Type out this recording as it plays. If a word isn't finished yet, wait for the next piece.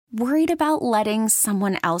Worried about letting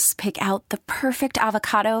someone else pick out the perfect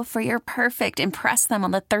avocado for your perfect impress them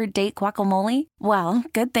on the third date guacamole? Well,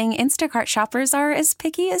 good thing Instacart shoppers are as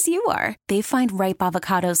picky as you are. They find ripe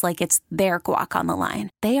avocados like it's their guac on the line.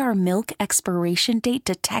 They are milk expiration date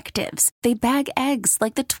detectives. They bag eggs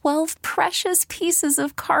like the 12 precious pieces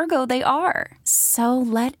of cargo they are. So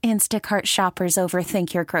let Instacart shoppers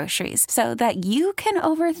overthink your groceries so that you can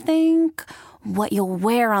overthink what you'll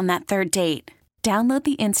wear on that third date. Download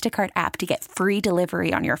the Instacart app to get free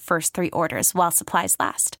delivery on your first 3 orders while supplies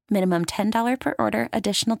last. Minimum $10 per order.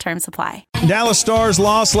 Additional terms apply. Dallas Stars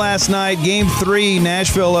lost last night. Game 3,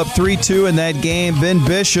 Nashville up 3-2 in that game. Ben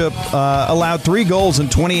Bishop allowed 3 goals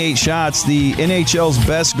and 28 shots. The NHL's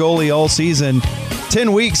best goalie all season.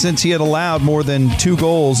 10 weeks since he had allowed more than 2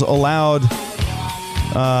 goals. Allowed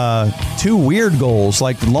 2 weird goals,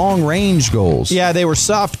 like long-range goals. Yeah, they were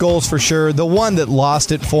soft goals for sure. The one that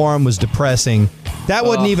lost it for him was depressing. That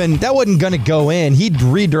wasn't going to go in. He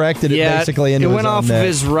redirected it basically into his own net. It went off of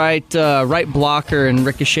his right blocker and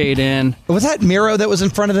ricocheted in. Was that Miro that was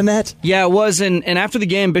in front of the net? Yeah, it was. And after the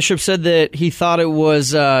game, Bishop said that he thought it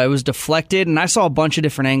was deflected, and I saw a bunch of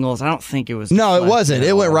different angles. I don't think it was. No, it wasn't.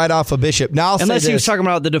 It went right off of Bishop. Now, unless he was talking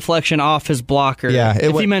about the deflection off his blocker. Yeah,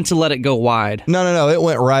 if he meant to let it go wide. No. It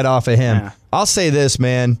went right off of him. Yeah. I'll say this,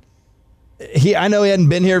 man. I know he hadn't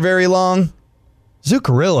been here very long.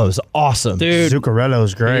 Zuccarello's awesome. Dude,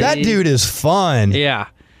 Zuccarello's great. That dude is fun. Yeah.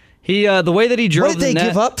 He the way that he drove What did they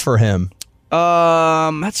give up for him?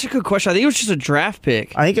 That's a good question. I think it was just a draft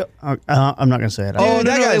pick. I think I'm not going to say it. That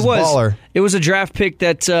guy's baller. It was a draft pick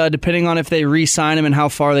that, depending on if they re-sign him and how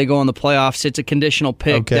far they go in the playoffs, it's a conditional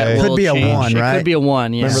pick that will could be change. a 1, right? It could be a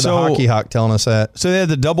 1, yeah. Remember the Hockey Hawk telling us that. So they had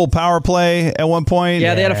the double power play at one point.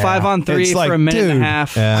 Yeah, they had a 5-on-3 for a minute and a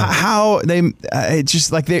half. Yeah. How they? It's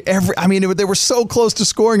just like they were so close to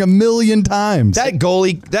scoring 1,000,000 times. That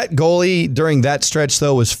goalie during that stretch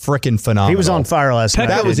though was freaking phenomenal. He was on fire last night.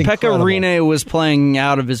 That was incredible. Pekka Rinne was playing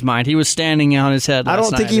out of his mind. He was standing on his head. I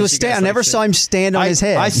don't think he was standing. I never saw him stand on his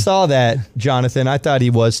head. I saw that, Jonathan. I thought he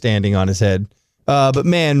was standing on his head. But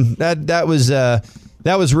man, that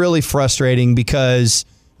was really frustrating because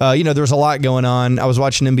there was a lot going on. I was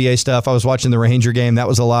watching NBA stuff. I was watching the Ranger game. That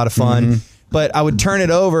was a lot of fun. Mm-hmm. But I would turn it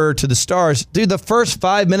over to the Stars. Dude, the first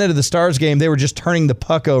 5 minutes of the Stars game, they were just turning the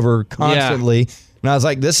puck over constantly. Yeah. And I was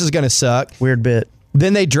like, this is going to suck. Weird bit.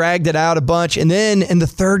 Then they dragged it out a bunch. And then in the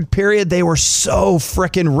third period, they were so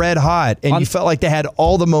freaking red hot. And you felt like they had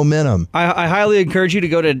all the momentum. I highly encourage you to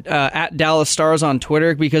go to at Dallas Stars on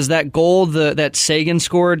Twitter because that goal that Sagan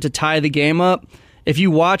scored to tie the game up, if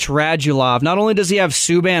you watch Radulov, not only does he have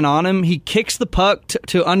Subban on him, he kicks the puck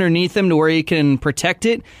to underneath him to where he can protect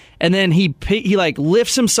it. And then he like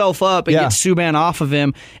lifts himself up and gets Subban off of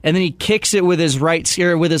him, and then he kicks it with his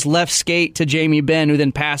left skate to Jamie Benn, who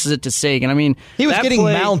then passes it to Sagan. I mean, he was getting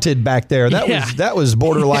mounted back there. That was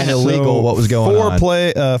borderline illegal. What was going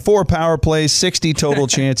on? 4 power plays, 60 total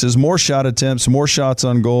chances, more shot attempts, more shots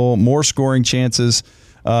on goal, more scoring chances.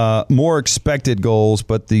 More expected goals,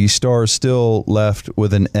 but the Stars still left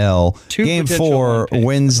with an L. Game 4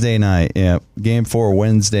 Wednesday night. Yeah, Game 4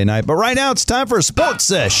 Wednesday night. But right now it's time for a sports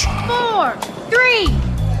sesh. 4, 3.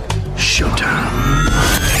 Showtime.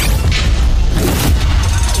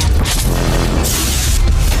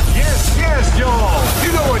 Yes, y'all.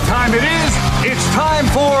 You know what time it is. It's time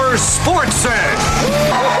for sports sesh.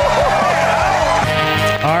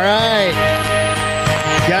 All right.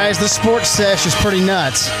 Guys, the sports sesh is pretty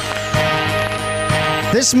nuts.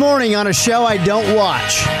 This morning on a show I don't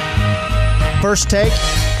watch. First take.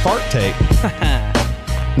 Fart take.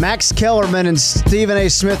 Max Kellerman and Stephen A.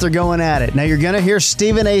 Smith are going at it. Now you're going to hear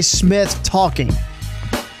Stephen A. Smith talking.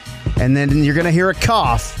 And then you're going to hear a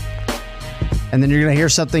cough. And then you're going to hear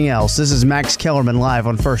something else. This is Max Kellerman live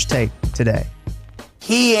on First Take today.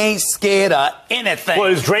 He ain't scared of anything. Well,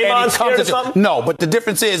 is Draymond scared of something? No, but the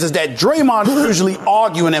difference is that Draymond is usually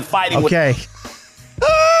arguing and fighting with... Okay.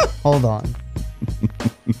 Hold on.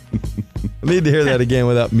 I need to hear that again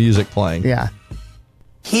without music playing. Yeah.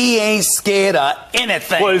 He ain't scared of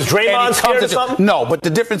anything. Well, is Draymond scared of something? No, but the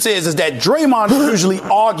difference is that Draymond is usually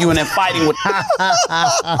arguing and fighting with...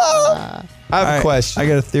 I have a question. I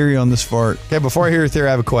got a theory on this fart. Okay, before I hear your theory,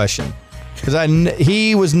 I have a question. Because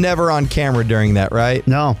he was never on camera during that, right?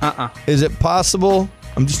 No. Is it possible?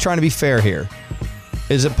 I'm just trying to be fair here.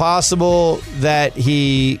 Is it possible that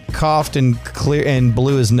he coughed and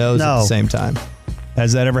blew his nose at the same time?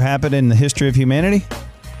 Has that ever happened in the history of humanity?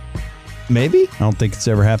 Maybe. I don't think it's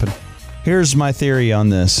ever happened. Here's my theory on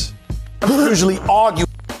this. Usually argue.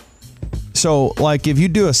 So, like, if you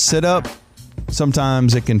do a sit-up,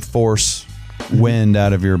 sometimes it can force wind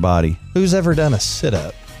out of your body. Who's ever done a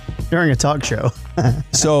sit-up? during a talk show.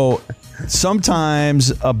 So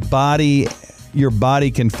sometimes your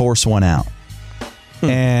body can force one out.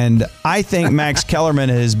 And I think Max Kellerman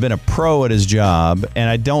has been a pro at his job, and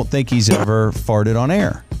I don't think he's ever farted on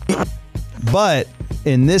air. But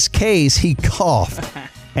in this case, he coughed,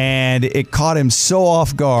 and it caught him so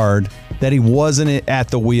off guard that he wasn't at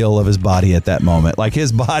the wheel of his body at that moment. Like,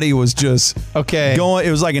 his body was just going. It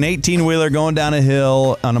was like an 18-wheeler going down a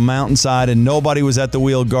hill on a mountainside, and nobody was at the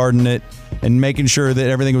wheel guarding it and making sure that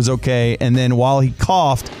everything was okay. And then while he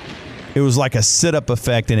coughed, it was like a sit-up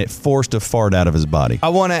effect, and it forced a fart out of his body. I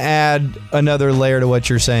want to add another layer to what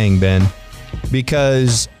you're saying, Ben,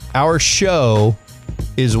 because our show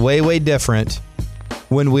is way, way different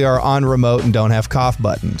when we are on remote and don't have cough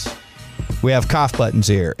buttons. We have cough buttons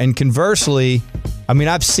here. And conversely, I mean,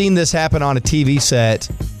 I've seen this happen on a TV set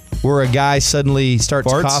where a guy suddenly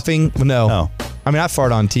starts coughing. No. Oh. I mean, I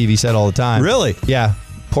fart on TV set all the time. Really? Yeah.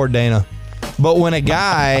 Poor Dana. But when a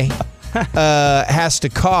guy has to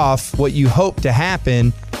cough, what you hope to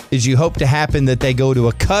happen is that they go to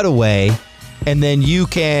a cutaway, and then you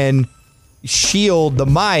can shield the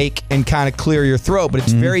mic and kind of clear your throat. But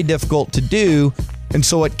it's very difficult to do. And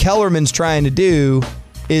so what Kellerman's trying to do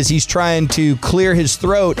is he's trying to clear his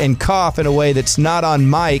throat and cough in a way that's not on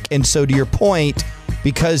mic. And so, to your point,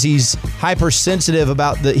 because he's hypersensitive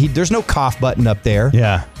about there's no cough button up there.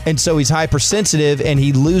 Yeah. And so he's hypersensitive, and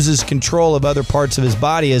he loses control of other parts of his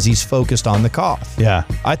body as he's focused on the cough. Yeah.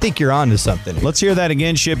 I think you're onto something here. Let's hear that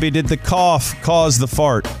again, Shippy. Did the cough cause the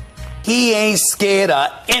fart? He ain't scared of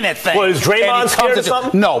anything. Well, is Draymond scared of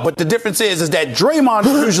something? No, but the difference is that Draymond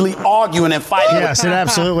is usually arguing and fighting. Yes, it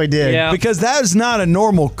absolutely did. Yeah. Because that is not a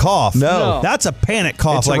normal cough. No. That's a panic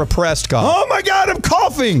cough. It's a repressed cough. Oh, my God, I'm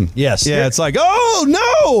coughing. Yes. Yeah, it's like, oh,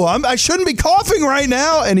 no, I shouldn't be coughing right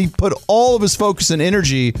now. And he put all of his focus and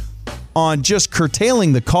energy on just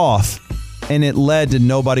curtailing the cough, and it led to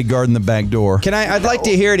nobody guarding the back door. I'd like to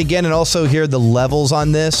hear it again and also hear the levels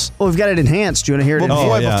on this. Well, we've got it enhanced. Do you want to hear it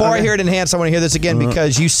enhanced? Before I hear it enhanced, I want to hear this again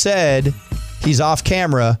because you said he's off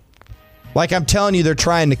camera. Like, I'm telling you, they're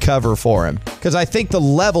trying to cover for him. Because I think the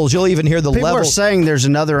levels, you'll even hear the People levels. are saying there's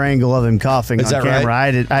another angle of him coughing Is on that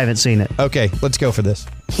right? camera. I haven't seen it. Okay, let's go for this.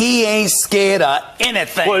 He ain't scared of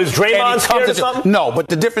anything. Well, is Draymond scared of something? No, but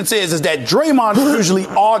the difference is that Draymond is usually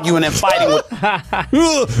arguing and fighting with.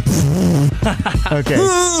 Okay.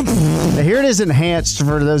 Now, here it is enhanced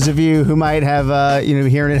for those of you who might have,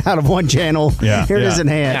 hearing it out of one channel. Yeah. Here it is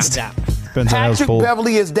enhanced. Depends on how it's Patrick pulled.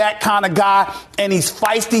 Beverly is that kind of guy, and he's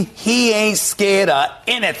feisty. He ain't scared of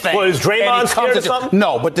anything. Well, is Draymond scared of something?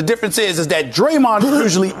 No, but the difference is that Draymond is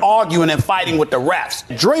usually arguing and fighting with the refs.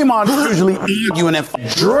 Draymond is usually arguing and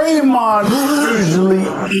Draymond is usually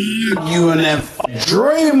arguing and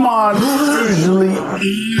Draymond is usually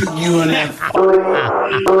arguing and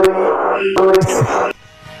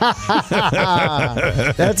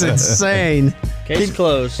That's insane. Case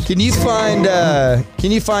closed. Can you find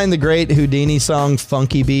the great Houdini song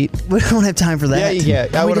 "Funky Beat"? We don't have time for that. Yeah.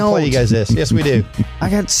 I want to play you guys this. Yes, we do. I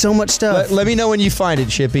got so much stuff. Let me know when you find it,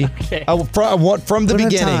 Shippy. Okay. I want from the We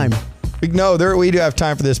don't have beginning. time. No, we do have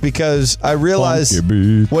time for this because I realize Funky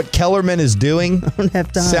Beat. what Kellerman is doing don't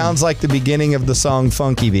have time. sounds like the beginning of the song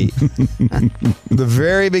 "Funky Beat." The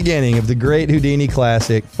very beginning of the great Houdini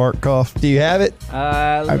classic. Fart cough. Do you have it?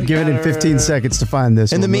 I'm giving him 15 seconds to find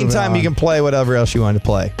this. In the meantime, you can play whatever else you want to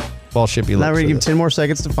play whill Shippy looks Now we're going to for give him this. 10 more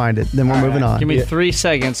seconds to find it. Then we're moving on. Give me 3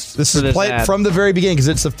 seconds. This for is this played ad. from the very beginning because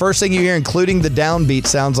it's the first thing you hear, including the downbeat,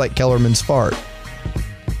 sounds like Kellerman's fart.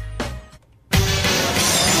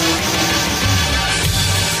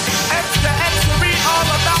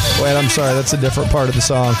 Wait, I'm sorry. That's a different part of the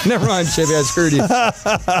song. Never mind, Shippy. I screwed you.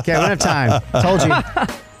 Okay, we don't have time. Told you.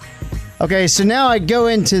 Okay, so now I go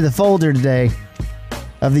into the folder today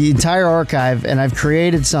of the entire archive, and I've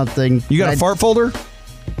created something. You got a fart folder?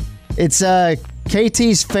 It's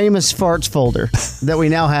KT's famous farts folder that we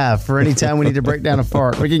now have for any time we need to break down a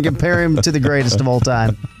fart. We can compare him to the greatest of all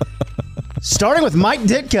time. Starting with Mike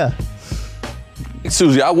Ditka.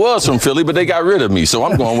 Susie, I was from Philly, but they got rid of me, so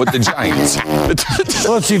I'm going with the Giants.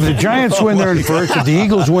 Well, let's see if the Giants win there in first, if the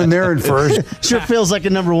Eagles win there in first. Sure feels like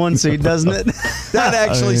a number one seed, doesn't it? That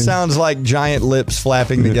actually sounds like giant lips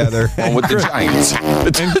flapping together. Going with the Giants.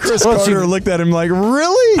 And Chris Carter looked at him like,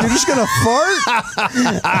 really? You're just going to fart?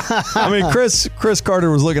 I mean, Chris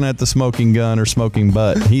Carter was looking at the smoking gun or smoking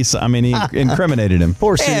butt. He incriminated him.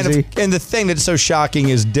 Poor Susie. And the thing that's so shocking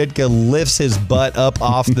is Ditka lifts his butt up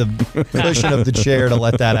off the cushion of the chair to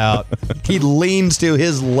let that out. He leans to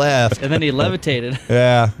his left. And then he levitated.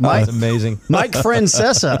 Yeah, that's amazing. Mike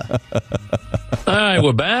Francesa. All right,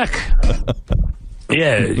 we're back.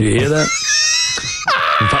 Yeah, you hear that?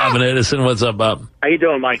 Bob and Edison, what's up, Bob? How you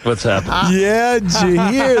doing, Mike? What's happening? Yeah, did you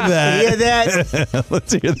hear that? Hear that?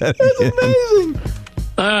 Let's hear that. That's amazing.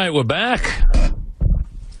 All right, we're back.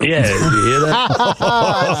 Yeah, did you hear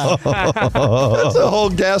that? That's a whole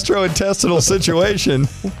gastrointestinal situation.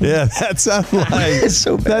 Yeah, that sounded like It's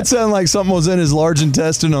so bad. that sounded like something was in his large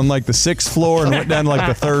intestine on like the 6th floor and went down to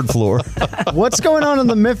like the 3rd floor. What's going on in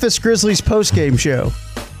the Memphis Grizzlies postgame show?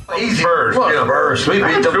 Birds. We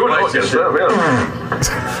beat them twice yesterday.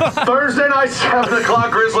 Thursday night, 7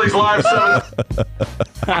 o'clock, Grizzlies Live 7.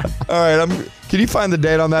 All right, can you find the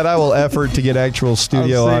date on that? I will effort to get actual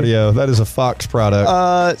studio I'll see. audio. That is a Fox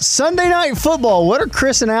product. Sunday Night Football. What are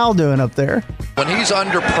Chris and Al doing up there? When he's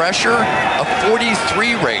under pressure, a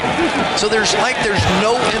 43 rating. So there's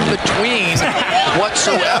no in between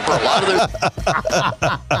whatsoever. A lot of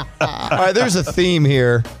All right, there's a theme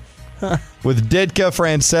here with Ditka,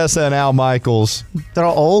 Francesa, and Al Michaels. They're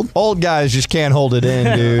all old? Old guys just can't hold it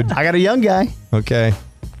in, dude. I got a young guy. Okay.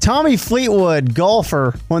 Tommy Fleetwood,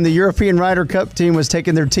 golfer, when the European Ryder Cup team was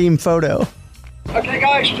taking their team photo. Okay,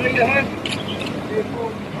 guys, straight ahead.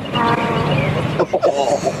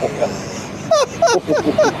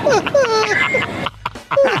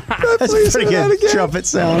 That's a pretty good trumpet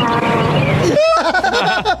sound.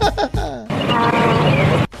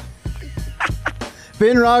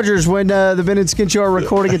 Ben Rogers, when the Ben and Skin Show are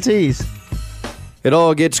recording a tease. It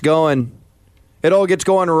all gets going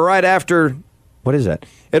right after. What is that?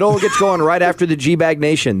 It all gets going right after the G-Bag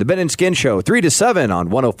Nation. The Ben and Skin Show, 3 to 7 on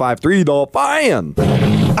 105.3 The Fan.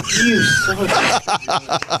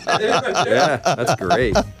 Yeah, that's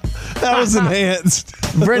great. That was enhanced.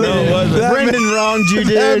 Brendan wronged you,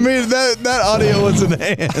 dude. I mean, that audio was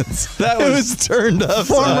enhanced. It was turned up.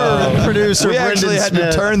 Former producer We actually Brendan had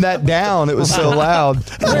Smith. to turn that down. It was so loud.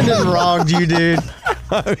 Brendan wronged you, dude.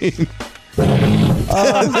 I mean,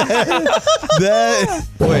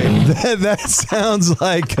 that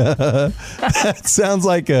sounds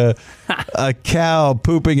like a cow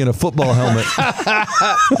pooping in a football helmet.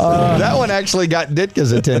 That one actually got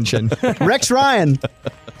Ditka's attention. Rex Ryan.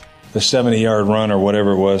 The 70-yard run or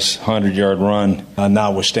whatever it was, 100-yard run,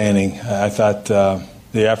 notwithstanding, I thought the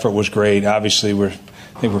effort was great. Obviously, I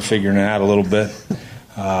think we're figuring it out a little bit.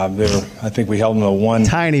 I think we held them to one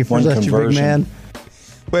Tiny for one such a big conversion. man.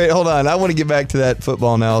 Wait, hold on. I want to get back to that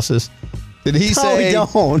football analysis. Did he say?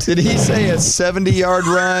 don't. Did he say a 70-yard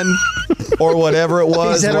run or whatever it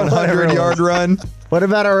was, said a whatever it 100-yard was. run? What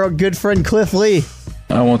about our good friend Cliff Lee?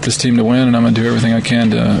 I want this team to win, and I'm going to do everything I can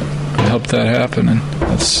to help that happen, and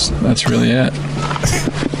that's really it.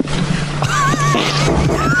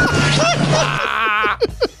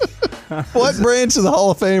 What branch of the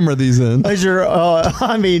Hall of Fame are these in? Those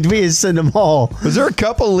are, we just send them all. Was there a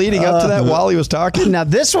couple leading up to that while he was talking? Now,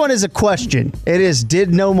 this one is a question. It is, did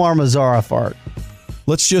Nomar Mazara fart?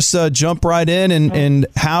 Let's just jump right in and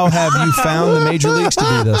how have you found the major leagues to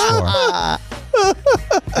be thus far?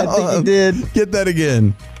 I think he did. Get that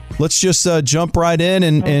again. Let's just jump right in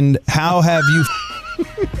and how have you...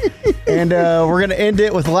 And we're going to end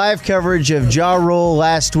it with live coverage of Ja Rule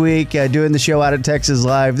last week doing the show out at Texas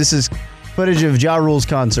Live. This is footage of Ja Rule's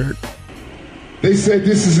concert. They said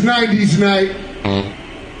this is 90s night,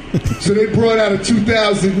 so they brought out a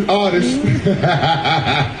 2000 artist.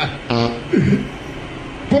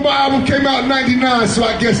 But my album came out in 99, so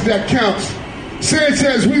I guess that counts.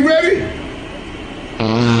 Sanchez, we ready?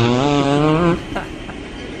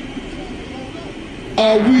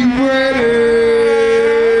 Are we ready?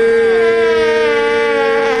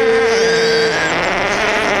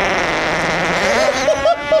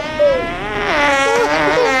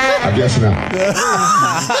 I guess not.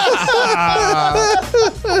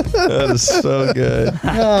 That is so good.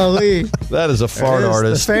 Golly. That is a fart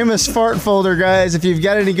artist. The famous fart folder, guys. If you've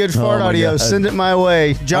got any good fart my audio, God. send it my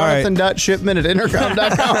way.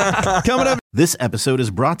 Jonathan.shipman@intercom.com. Coming up. This episode is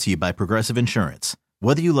brought to you by Progressive Insurance.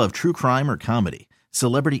 Whether you love true crime or comedy,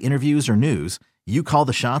 celebrity interviews or news, you call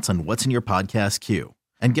the shots on what's in your podcast queue.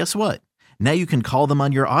 And guess what? Now you can call them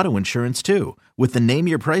on your auto insurance too with the Name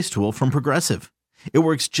Your Price tool from Progressive. It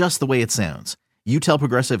works just the way it sounds. You tell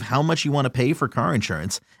Progressive how much you want to pay for car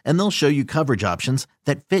insurance, and they'll show you coverage options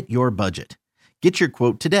that fit your budget. Get your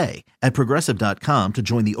quote today at Progressive.com to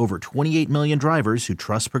join the over 28 million drivers who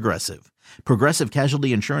trust Progressive. Progressive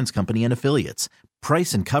Casualty Insurance Company and Affiliates.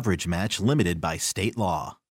 Price and coverage match limited by state law.